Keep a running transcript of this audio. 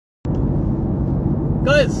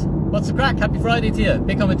Guys, what's the crack? Happy Friday to you.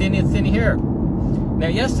 Bitcoin with Dinny, it's Dinny here. Now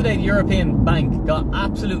yesterday the European Bank got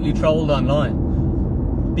absolutely trolled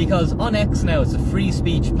online because on X now it's a free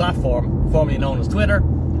speech platform, formerly known as Twitter,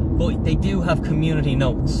 but they do have community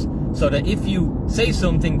notes. So that if you say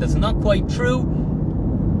something that's not quite true,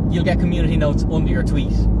 you'll get community notes under your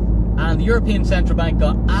tweet. And the European Central Bank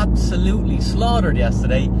got absolutely slaughtered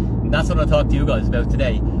yesterday, and that's what I'll talk to you guys about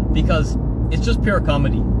today, because it's just pure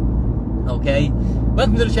comedy. Okay,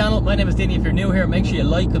 welcome to the channel. My name is Dinny. If you're new here, make sure you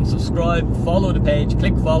like and subscribe, follow the page,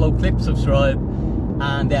 click follow, click subscribe,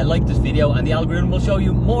 and like this video, and the algorithm will show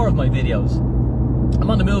you more of my videos. I'm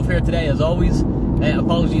on the move here today as always.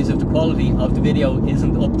 Apologies if the quality of the video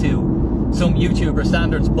isn't up to some YouTuber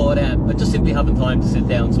standards, but I just simply haven't time to sit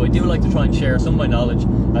down, so I do like to try and share some of my knowledge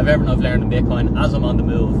of everything I've learned in Bitcoin as I'm on the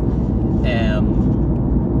move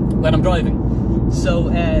when I'm driving.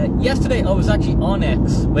 So yesterday I was actually on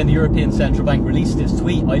X when the European Central Bank released this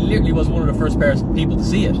tweet. I literally was one of the first people to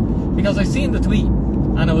see it, because I seen the tweet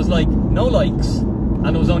and I was like, no likes, and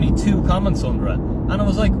there was only 2 comments under it, and I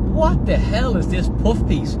was like, what the hell is this puff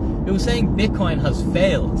piece? It was saying Bitcoin has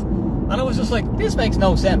failed, and I was just like, this makes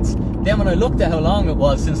no sense. Then when I looked at how long it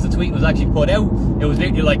was since the tweet was actually put out, it was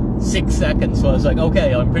literally like 6 seconds. So I was like,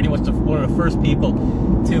 okay, I'm pretty much one of the first people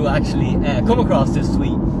to actually come across this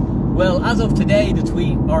tweet. Well, as of today,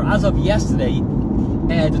 as of yesterday,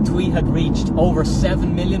 the tweet had reached over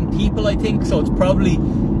 7 million people, I think. So it's probably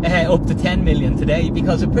up to 10 million today,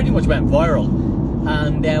 because it pretty much went viral.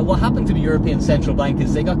 And what happened to the European Central Bank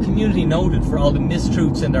is they got community noted for all the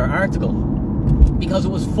mistruths in their article, because it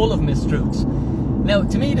was full of mistruths. Now,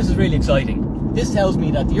 to me, this is really exciting. This tells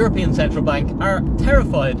me that the European Central Bank are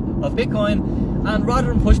terrified of Bitcoin, and rather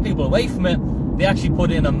than push people away from it, they actually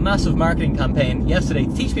put in a massive marketing campaign yesterday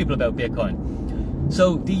to teach people about Bitcoin.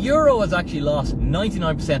 So the euro has actually lost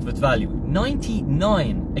 99% of its value,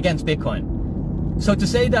 99 against Bitcoin. So to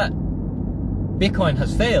say that Bitcoin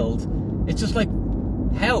has failed, it's just like,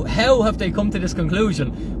 how have they come to this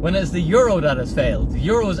conclusion when it's the euro that has failed? The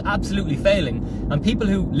euro is absolutely failing, and people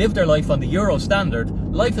who live their life on the euro standard,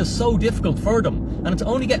 life is so difficult for them, and it's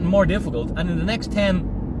only getting more difficult, and in the next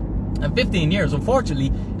 10 and 15 years,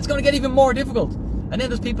 unfortunately, it's going to get even more difficult. And then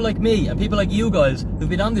there's people like me and people like you guys who've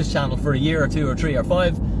been on this channel for a year or 2 or 3 or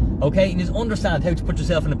 5, okay, and you understand how to put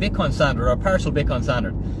yourself in a Bitcoin standard or a partial Bitcoin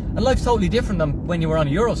standard. And life's totally different than when you were on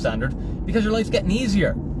a euro standard, because your life's getting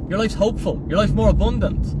easier. Your life's hopeful, your life's more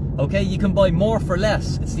abundant, okay? You can buy more for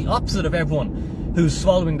less. It's the opposite of everyone who's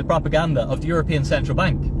swallowing the propaganda of the European Central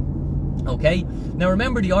Bank, okay? Now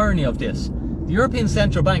remember the irony of this. The European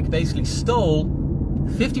Central Bank basically stole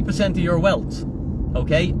 50% of your wealth,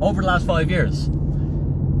 okay, over the last 5 years.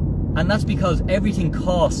 And that's because everything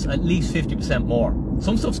costs at least 50% more.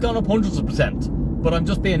 Some stuff's gone up hundreds of percent, but I'm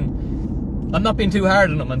not being too hard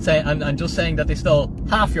on them and just saying that they stole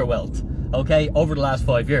half your wealth, okay, over the last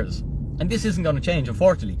 5 years. And this isn't going to change,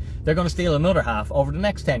 unfortunately. They're going to steal another half over the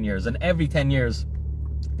next 10 years, and every 10 years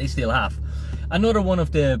they steal half. Another one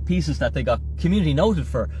of the pieces that they got community noted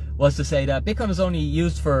for was to say that Bitcoin is only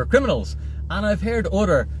used for criminals. And I've heard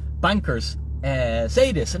other bankers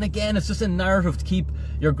say this, and again, it's just a narrative to keep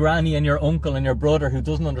your granny and your uncle and your brother who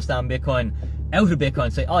doesn't understand Bitcoin out of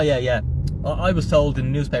Bitcoin. Say, oh yeah, I was told in a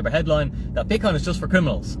newspaper headline that Bitcoin is just for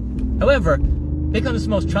criminals. However, Bitcoin is the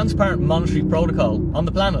most transparent monetary protocol on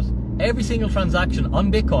the planet. Every single transaction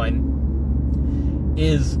on Bitcoin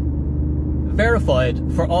is verified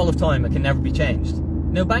for all of time. It can never be changed.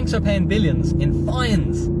 Now, banks are paying billions in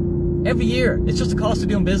fines every year. It's just the cost of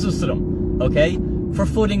doing business to them, okay? For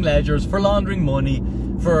footing ledgers, for laundering money,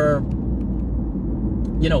 for,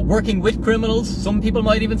 you know, working with criminals. Some people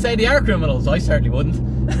might even say they are criminals. I certainly wouldn't.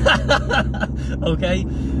 Okay?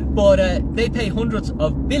 But they pay hundreds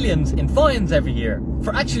of billions in fines every year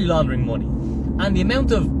for actually laundering money. And the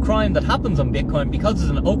amount of crime that happens on Bitcoin, because it's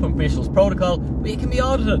an open permissionless protocol, it can be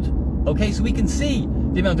audited. Okay, so we can see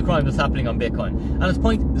the amount of crime that's happening on Bitcoin. And it's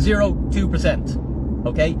 0.02%.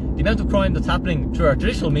 Okay? The amount of crime that's happening through our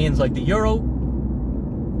traditional means like the euro,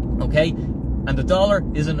 okay, and the dollar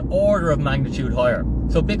is an order of magnitude higher.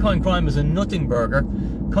 So Bitcoin crime is a nothing burger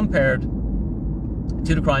compared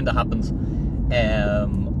to the crime that happens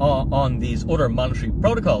on these other monetary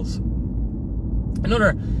protocols.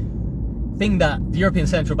 Another thing that the European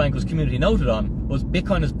Central Bank was community noted on was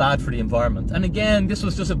Bitcoin is bad for the environment. And again, this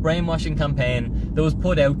was just a brainwashing campaign that was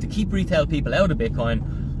put out to keep retail people out of Bitcoin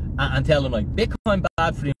and tell them, like, Bitcoin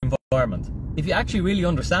bad for the environment. If you actually really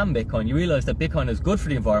understand Bitcoin, you realize that Bitcoin is good for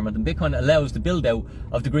the environment, and Bitcoin allows the build out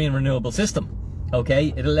of the green renewable system.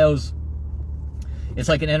 Okay, it allows, it's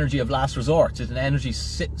like an energy of last resort. It's an energy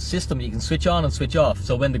system you can switch on and switch off.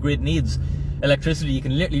 So when the grid needs electricity, you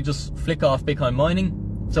can literally just flick off Bitcoin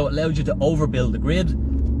mining. So it allows you to overbuild the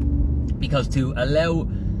grid, because to allow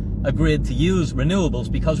a grid to use renewables,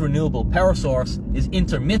 because renewable power source is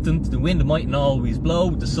intermittent, the wind mightn't always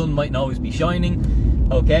blow, the sun mightn't always be shining,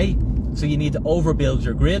 okay? So you need to overbuild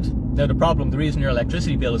your grid. Now the reason your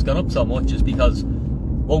electricity bill has gone up so much is because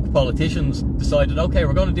woke politicians decided, okay,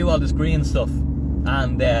 we're going to do all this green stuff,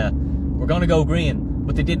 and we're going to go green.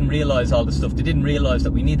 But they didn't realize all this stuff. They didn't realize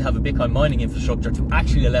that we need to have a Bitcoin mining infrastructure to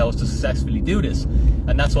actually allow us to successfully do this.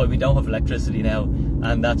 And that's why we don't have electricity now.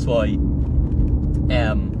 And that's why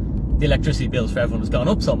the electricity bills for everyone has gone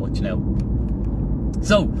up so much now.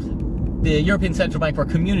 So the European Central Bank were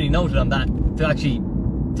community noted on that, to actually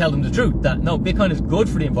tell them the truth, that no, Bitcoin is good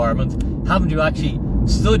for the environment. Haven't you actually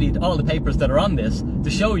studied all the papers that are on this to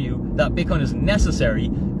show you that Bitcoin is necessary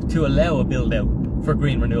to allow a build out for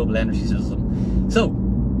green renewable energy system? So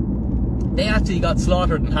they actually got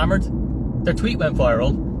slaughtered and hammered. Their tweet went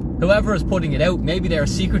viral. Whoever is putting it out, maybe they're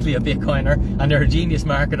secretly a Bitcoiner and they're a genius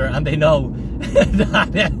marketer, and they know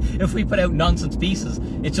that if we put out nonsense pieces,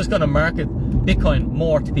 it's just going to market Bitcoin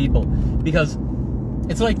more to people. Because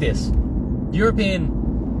it's like this: the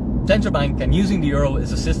European Central Bank, and using the euro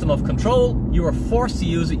is a system of control. You are forced to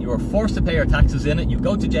use it. You are forced to pay your taxes in it. You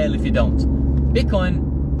go to jail if you don't.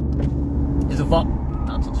 Bitcoin is a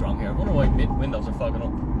nonsense wrong here. I wonder why windows are fogging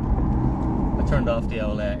up. I turned off the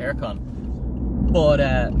old aircon. But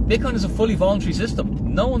Bitcoin is a fully voluntary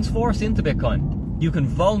system. No one's forced into Bitcoin. You can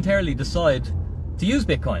voluntarily decide to use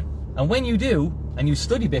Bitcoin. And when you do, and you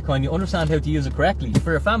study Bitcoin, you understand how to use it correctly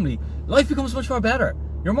for your family, life becomes much more better.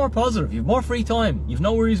 You're more positive, you've more free time, you've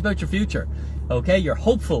no worries about your future. Okay, you're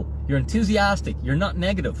hopeful, you're enthusiastic, you're not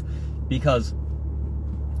negative. Because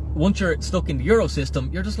once you're stuck in the Euro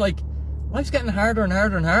system, you're just like, life's getting harder and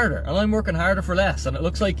harder and harder, and I'm working harder for less, and it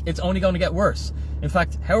looks like it's only going to get worse. In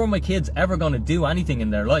fact, how are my kids ever going to do anything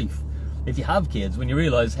in their life? If you have kids, when you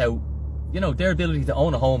realize how, you know, their ability to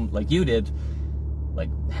own a home like you did, like,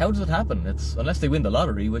 how does it happen? It's unless they win the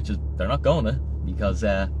lottery, which is, they're not going to, because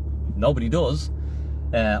nobody does,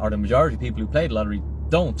 or the majority of people who play the lottery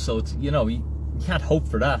don't. So it's, you know, you can't hope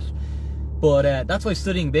for that. But that's why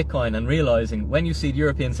studying Bitcoin and realizing when you see the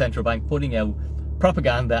European Central Bank putting out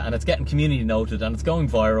propaganda and it's getting community noted and it's going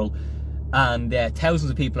viral, and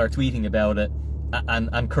thousands of people are tweeting about it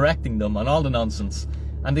and correcting them on all the nonsense,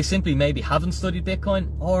 and they simply maybe haven't studied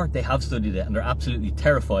Bitcoin, or they have studied it and they're absolutely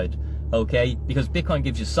terrified, okay? Because Bitcoin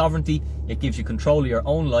gives you sovereignty, it gives you control of your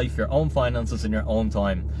own life, your own finances, and your own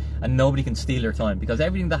time, and nobody can steal your time. Because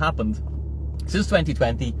everything that happened since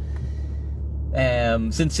 2020,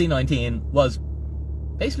 since C19, was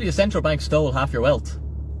basically a central bank stole half your wealth,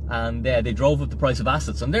 and they drove up the price of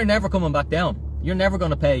assets, and they're never coming back down. You're never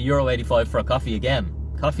going to pay €1.85 for a coffee again.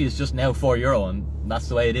 Coffee is just now €4, and that's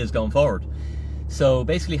the way it is going forward. So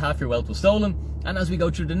basically half your wealth was stolen, and as we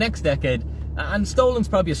go through the next decade, and stolen's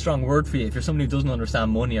probably a strong word for you if you're somebody who doesn't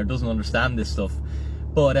understand money or doesn't understand this stuff,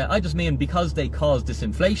 but I just mean because they caused this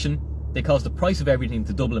inflation, they caused the price of everything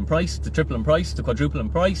to double in price, to triple in price, to quadruple in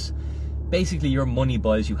price. Basically your money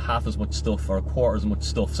buys you half as much stuff or a quarter as much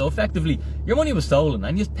stuff. So effectively your money was stolen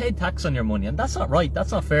and you paid tax on your money, and that's not right,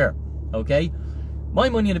 that's not fair, okay? My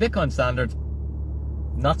money in a Bitcoin standard,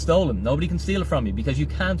 not stolen. Nobody can steal it from you because you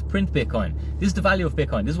can't print Bitcoin. This is the value of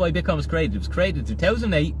Bitcoin. This is why Bitcoin was created. It was created in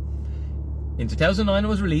 2008. In 2009 it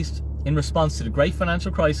was released in response to the great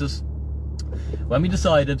financial crisis, when we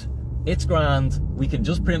decided it's grand, we can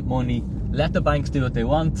just print money, let the banks do what they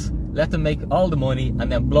want, let them make all the money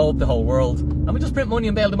and then blow up the whole world, and we just print money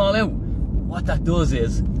and bail them all out. What that does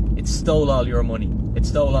is, it stole all your money. It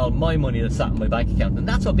stole all my money that sat in my bank account. And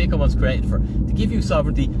that's what Bitcoin was created for. To give you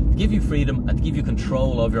sovereignty, to give you freedom, and to give you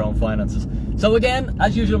control of your own finances. So again,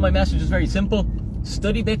 as usual, my message is very simple.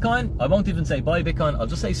 Study Bitcoin. I won't even say buy Bitcoin, I'll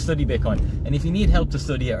just say study Bitcoin. And if you need help to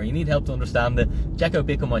study it, or you need help to understand it, check out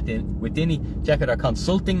Bitcoin with Dinny. Check out our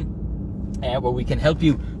consulting, where we can help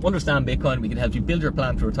you understand Bitcoin. We can help you build your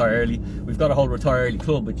plan to retire early. We've got a whole retire early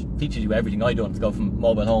club which teaches you everything I done to go from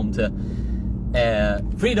mobile home to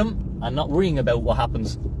freedom and not worrying about what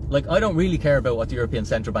happens. Like, I don't really care about what the European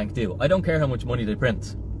Central Bank do. I don't care how much money they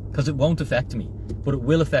print, because it won't affect me, but it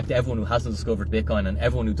will affect everyone who hasn't discovered Bitcoin, and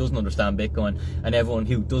everyone who doesn't understand Bitcoin, and everyone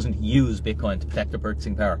who doesn't use Bitcoin to protect their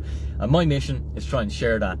purchasing power. And my mission is trying to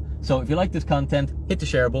share that. So if you like this content, hit the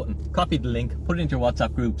share button, copy the link, put it into your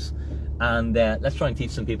WhatsApp groups, and let's try and teach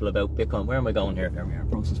some people about Bitcoin. Where am I going here? There we are,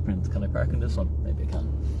 process print. Can I park in this one? Maybe I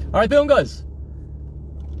can. Alright, boom guys.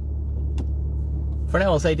 For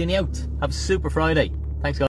now, I'll say Dinny out. Have a super Friday.